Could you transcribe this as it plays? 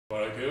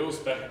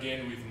girls, back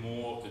again with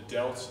more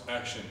Delts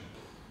action.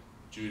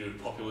 Due to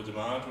popular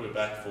demand, we're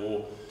back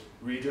for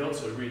Rear Delt.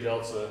 So Rear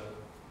Delts are,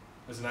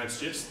 as the name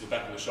suggests, the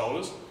back of the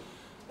shoulders.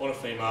 On a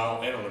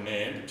female and on a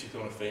man,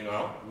 particularly on a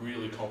female,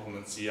 really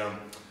complements the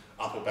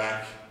upper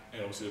back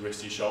and obviously the rest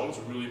of your shoulders,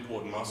 really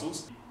important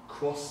muscles.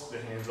 Cross the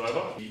hands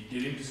over, you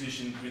get in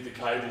position with the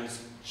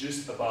cables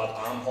just above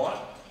arm height,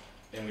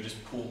 and we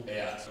just pull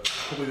out. So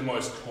probably the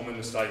most common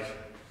mistake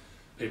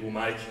people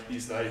make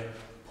is they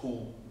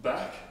pull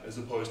back as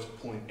opposed to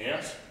pulling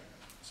out.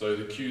 So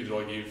the cue that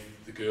I give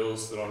the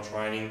girls that I'm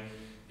training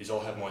is I'll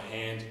have my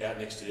hand out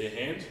next to their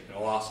hand, and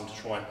I'll ask them to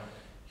try and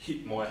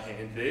hit my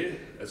hand there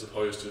as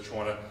opposed to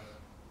trying to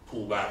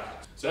pull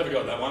back. So have a go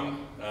at that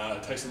one.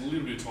 It takes a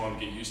little bit of time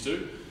to get used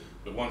to,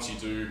 but once you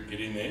do get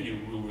in there, you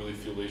will really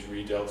feel these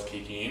rear delts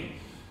kicking in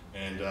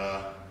and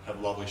have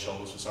lovely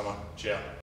shoulders for summer. Ciao.